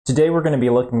Today we're going to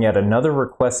be looking at another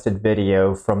requested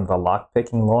video from the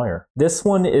Lockpicking Lawyer. This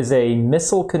one is a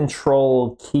missile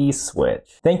control key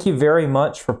switch. Thank you very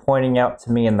much for pointing out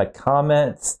to me in the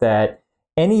comments that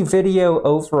any video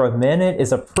over a minute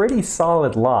is a pretty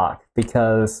solid lock,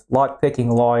 because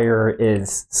Lockpicking Lawyer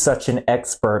is such an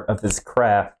expert of his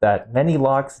craft that many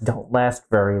locks don't last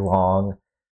very long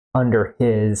under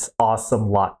his awesome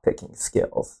lockpicking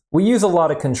skills. We use a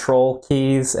lot of control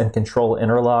keys and control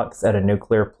interlocks at a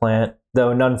nuclear plant,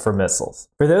 though none for missiles.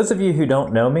 For those of you who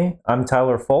don't know me, I'm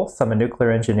Tyler Foltz. I'm a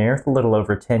nuclear engineer with a little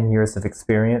over 10 years of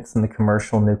experience in the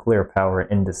commercial nuclear power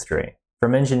industry,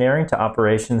 from engineering to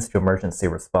operations to emergency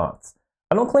response.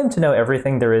 I don't claim to know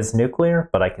everything there is nuclear,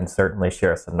 but I can certainly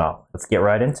share some knowledge. Let's get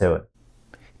right into it.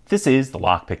 This is the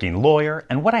Lockpicking Lawyer,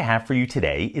 and what I have for you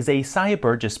today is a Saya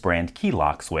Burgess brand key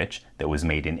lock switch that was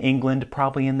made in England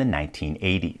probably in the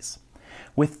 1980s.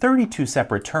 With 32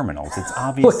 separate terminals, it's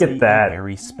obviously a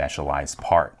very specialized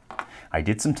part. I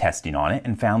did some testing on it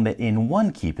and found that in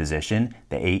one key position,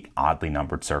 the 8 oddly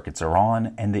numbered circuits are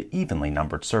on and the evenly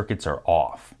numbered circuits are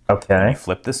off. Okay. When you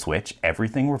flip the switch,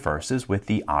 everything reverses with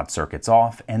the odd circuits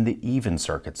off and the even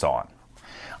circuits on.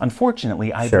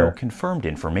 Unfortunately, I have no confirmed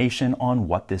information on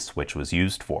what this switch was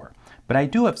used for, but I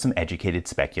do have some educated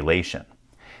speculation.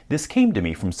 This came to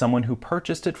me from someone who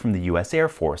purchased it from the US Air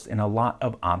Force in a lot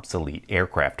of obsolete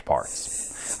aircraft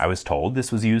parts. I was told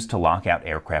this was used to lock out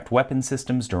aircraft weapon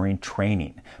systems during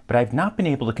training, but I've not been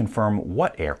able to confirm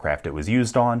what aircraft it was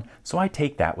used on, so I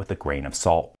take that with a grain of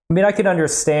salt. I mean, I could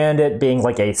understand it being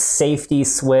like a safety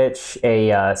switch,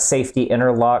 a safety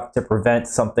interlock to prevent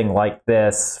something like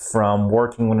this from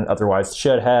working when it otherwise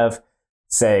should have.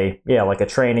 Say, yeah, like a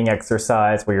training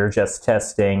exercise where you're just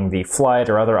testing the flight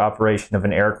or other operation of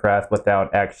an aircraft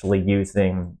without actually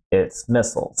using its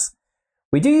missiles.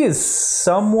 We do use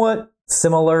somewhat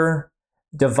similar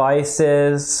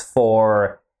devices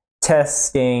for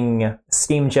testing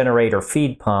steam generator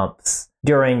feed pumps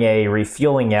during a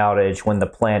refueling outage when the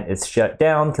plant is shut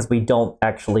down, because we don't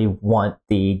actually want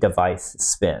the device to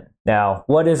spin. Now,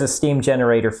 what is a steam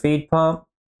generator feed pump?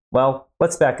 Well,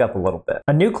 let's back up a little bit.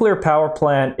 A nuclear power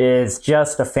plant is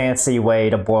just a fancy way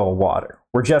to boil water.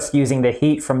 We're just using the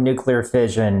heat from nuclear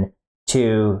fission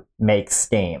to make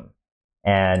steam.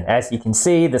 And as you can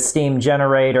see, the steam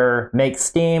generator makes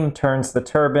steam, turns the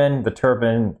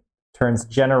turbine turns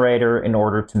generator in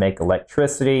order to make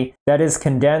electricity. That is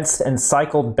condensed and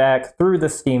cycled back through the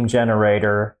steam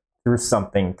generator through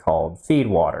something called feed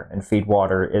water. And feed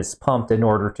water is pumped in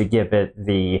order to give it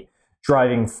the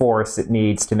driving force it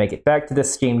needs to make it back to the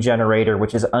steam generator,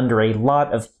 which is under a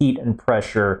lot of heat and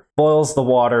pressure, boils the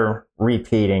water,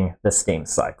 repeating the steam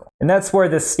cycle. And that's where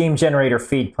the steam generator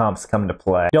feed pumps come to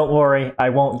play. Don't worry, I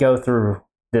won't go through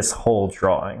this whole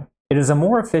drawing. It is a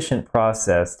more efficient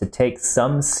process to take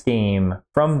some steam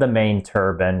from the main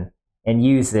turbine and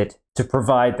use it to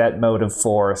provide that motive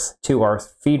force to our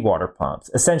feed water pumps,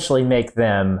 essentially make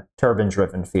them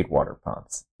turbine-driven feed water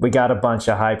pumps. We got a bunch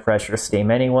of high-pressure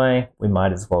steam anyway, we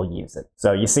might as well use it.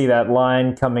 So you see that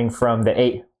line coming from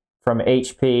from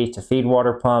HP to feed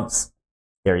water pumps.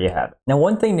 There you have it. Now,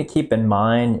 one thing to keep in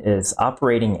mind is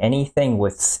operating anything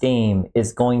with steam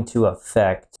is going to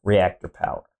affect reactor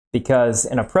power. Because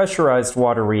in a pressurized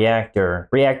water reactor,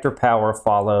 reactor power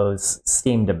follows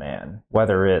steam demand,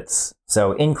 whether it's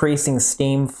increasing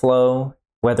steam flow,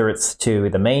 whether it's to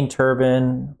the main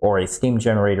turbine or a steam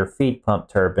generator feed pump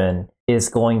turbine, is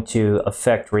going to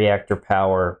affect reactor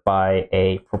power by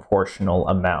a proportional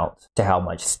amount to how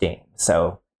much steam.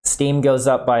 So steam goes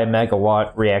up by a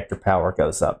megawatt, reactor power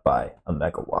goes up by a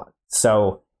megawatt.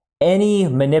 So any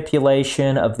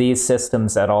manipulation of these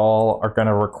systems at all are going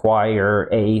to require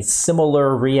a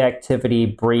similar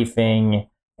reactivity briefing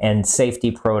and safety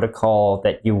protocol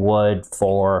that you would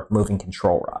for moving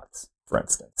control rods, for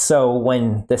instance. So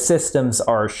when the systems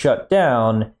are shut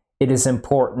down, it is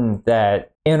important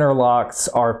that interlocks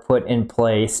are put in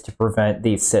place to prevent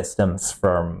these systems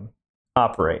from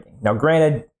operating. Now,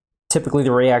 granted, typically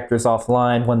the reactor is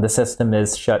offline when the system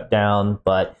is shut down,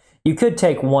 but you could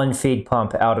take one feed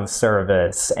pump out of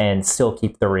service and still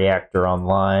keep the reactor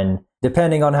online.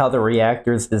 Depending on how the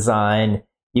reactor is designed,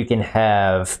 you can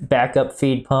have backup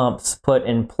feed pumps put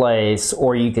in place,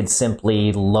 or you could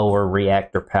simply lower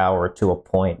reactor power to a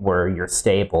point where you're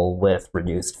stable with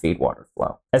reduced feed water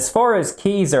flow. As far as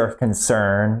keys are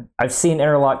concerned, I've seen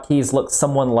interlock keys look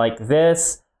somewhat like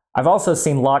this. I've also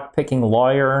seen Lockpicking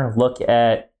Lawyer look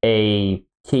at a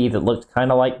key that looked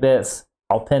kind of like this.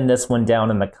 I'll pin this one down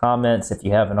in the comments if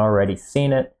you haven't already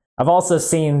seen it. I've also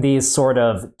seen these sort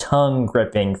of tongue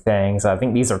gripping things. I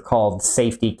think these are called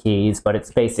safety keys, but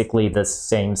it's basically the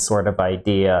same sort of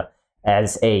idea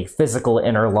as a physical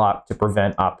interlock to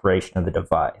prevent operation of the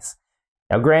device.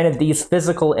 Now, granted, these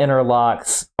physical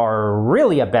interlocks are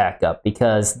really a backup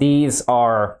because these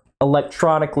are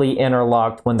electronically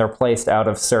interlocked when they're placed out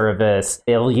of service.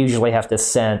 They'll usually have to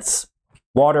sense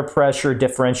water pressure,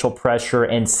 differential pressure,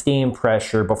 and steam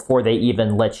pressure before they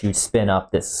even let you spin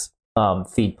up this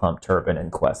feed pump turbine in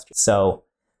question. So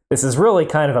this is really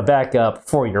kind of a backup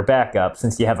for your backup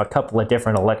since you have a couple of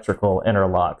different electrical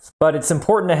interlocks. But it's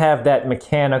important to have that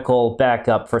mechanical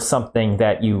backup for something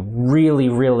that you really,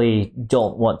 really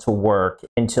don't want to work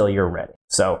until you're ready.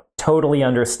 So totally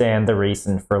understand the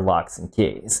reason for locks and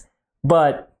keys.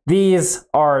 But these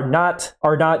are not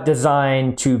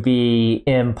designed to be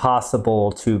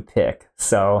impossible to pick.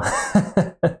 So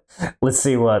let's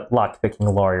see what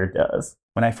LockpickingLawyer does.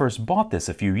 When I first bought this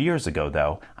a few years ago,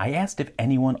 though, I asked if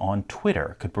anyone on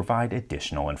Twitter could provide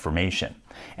additional information.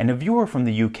 And a viewer from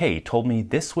the UK told me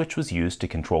this switch was used to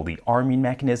control the arming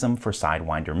mechanism for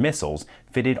Sidewinder missiles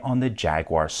fitted on the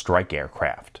Jaguar strike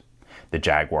aircraft. The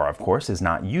Jaguar, of course, is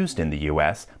not used in the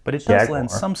US, but it does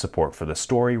lend some support for the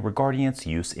story regarding its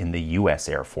use in the US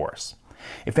Air Force.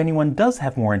 If anyone does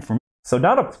have more information... So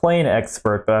not a plane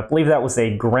expert, but I believe that was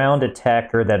a ground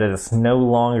attacker that is no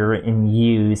longer in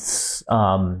use,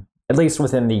 at least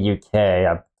within the UK.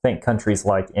 I think countries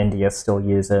like India still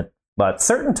use it. But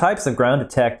certain types of ground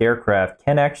attack aircraft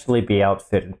can actually be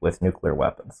outfitted with nuclear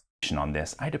weapons. On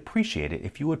this, I'd appreciate it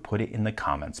if you would put it in the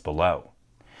comments below.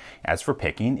 As for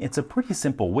picking, it's a pretty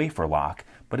simple wafer lock,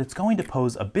 but it's going to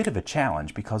pose a bit of a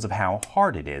challenge because of how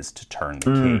hard it is to turn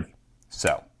the key.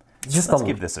 So, let's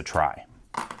give this a try.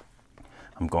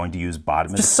 I'm going to use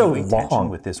bottom and tension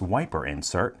with this wiper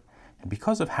insert, and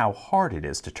because of how hard it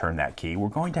is to turn that key, we're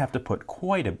going to have to put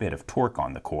quite a bit of torque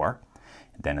on the core,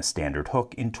 and then a standard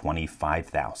hook in 25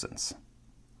 thousandths.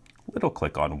 Little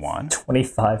click on 1,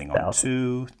 25 on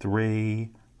 2, 3,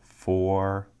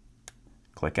 4,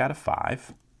 click out of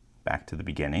 5. Back to the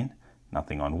beginning,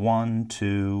 nothing on 1,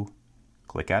 2,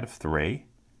 click out of 3,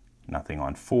 nothing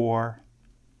on 4,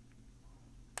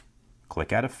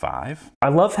 click out of 5. I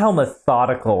love how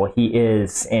methodical he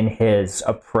is in his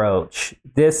approach.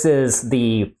 This is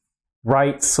the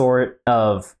right sort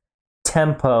of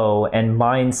tempo and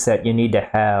mindset you need to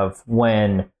have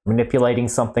when manipulating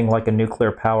something like a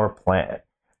nuclear power plant.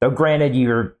 Though granted,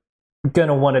 you're going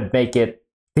to want to make it,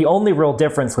 the only real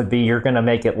difference would be you're going to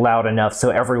make it loud enough so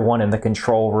everyone in the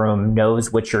control room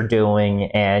knows what you're doing,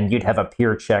 and you'd have a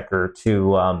peer checker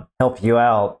to help you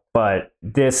out. But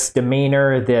this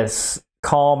demeanor, this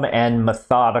calm and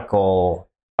methodical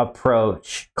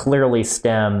approach clearly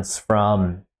stems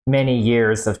from many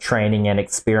years of training and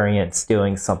experience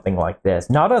doing something like this.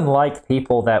 Not unlike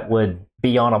people that would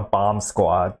be on a bomb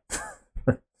squad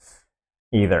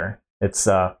either.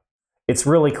 It's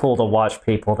really cool to watch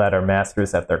people that are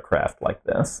masters at their craft like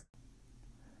this.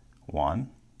 1,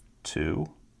 2,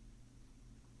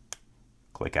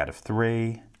 click out of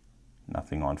 3,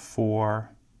 nothing on 4,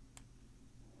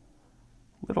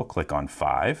 little click on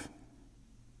 5,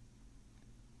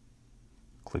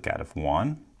 click out of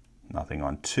 1, nothing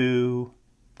on 2,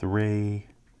 3,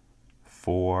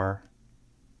 4,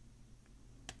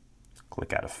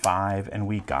 click out of 5, and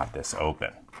we got this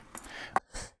open.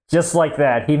 Just like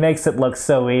that. He makes it look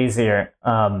so easier.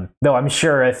 Though I'm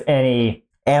sure if any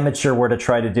amateur were to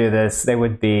try to do this, they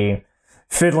would be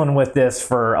fiddling with this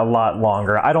for a lot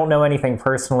longer. I don't know anything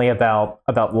personally about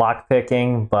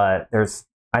lockpicking, but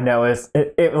I know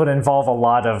it would involve a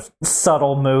lot of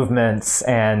subtle movements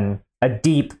and a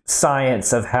deep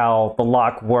science of how the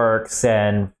lock works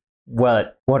and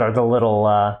what are the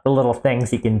little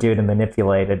things you can do to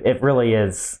manipulate it. It really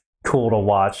is cool to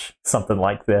watch something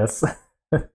like this.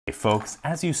 Hey folks,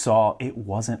 as you saw, it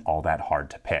wasn't all that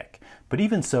hard to pick, but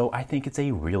even so, I think it's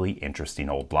a really interesting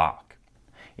old lock.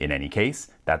 In any case,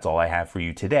 that's all I have for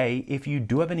you today. If you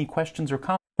do have any questions or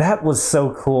comments... That was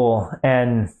so cool,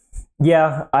 and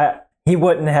yeah, he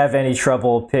wouldn't have any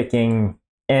trouble picking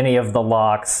any of the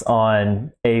locks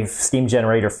on a steam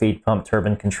generator feed pump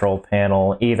turbine control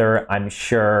panel either, I'm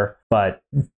sure, but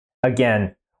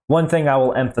again, one thing I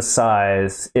will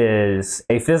emphasize is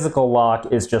a physical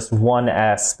lock is just one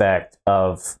aspect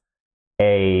of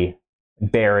a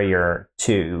barrier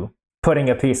to putting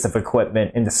a piece of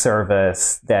equipment into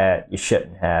service that you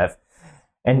shouldn't have.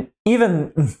 And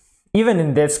even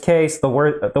in this case, the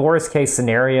worst case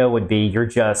scenario would be you're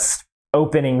just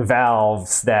opening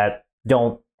valves that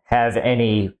don't have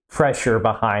any pressure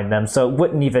behind them, so it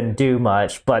wouldn't even do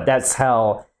much, but that's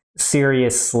how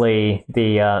seriously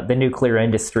the nuclear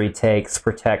industry takes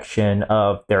protection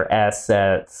of their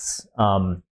assets.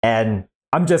 And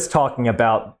I'm just talking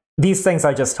about these things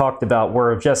I just talked about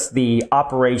were just the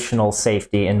operational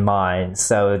safety in mind.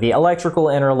 So the electrical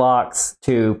interlocks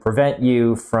to prevent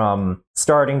you from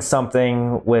starting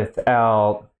something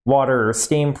without water or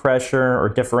steam pressure or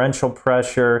differential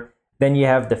pressure. Then you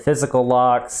have the physical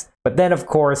locks. But then, of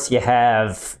course, you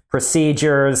have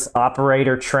procedures,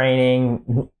 operator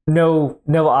training. No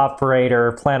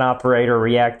operator, plant operator,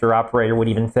 reactor operator would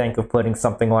even think of putting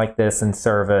something like this in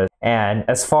service. And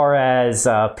as far as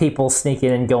people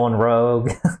sneaking and going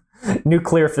rogue,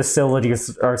 nuclear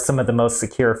facilities are some of the most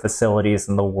secure facilities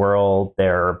in the world.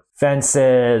 There are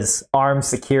fences, armed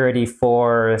security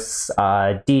force,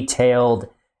 detailed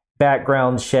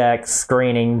background checks,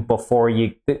 screening before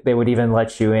they would even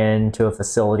let you into a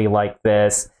facility like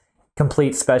this,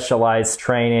 complete specialized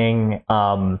training.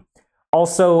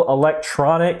 Also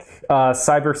electronic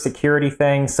cybersecurity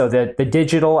things, so that the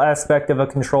digital aspect of a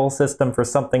control system for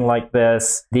something like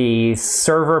this, the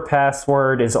server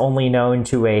password is only known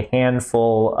to a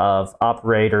handful of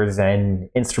operators and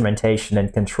instrumentation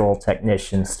and control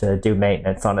technicians to do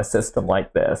maintenance on a system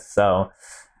like this. So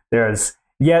there's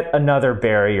yet another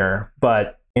barrier,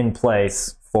 but in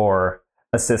place for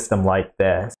a system like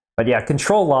this. But yeah,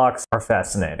 control locks are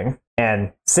fascinating.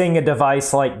 And seeing a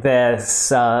device like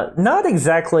this, not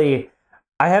exactly,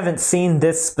 I haven't seen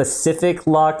this specific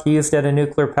lock used at a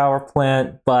nuclear power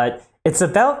plant, but it's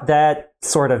about that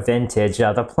sort of vintage.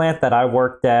 The plant that I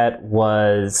worked at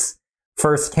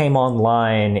first came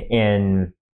online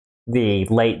in the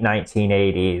late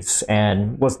 1980s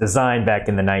and was designed back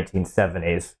in the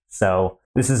 1970s. So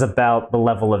this is about the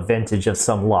level of vintage of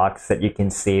some locks that you can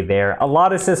see there. A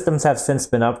lot of systems have since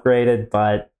been upgraded,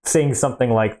 but seeing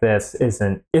something like this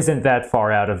isn't that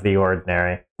far out of the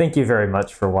ordinary. Thank you very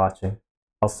much for watching.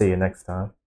 I'll see you next time.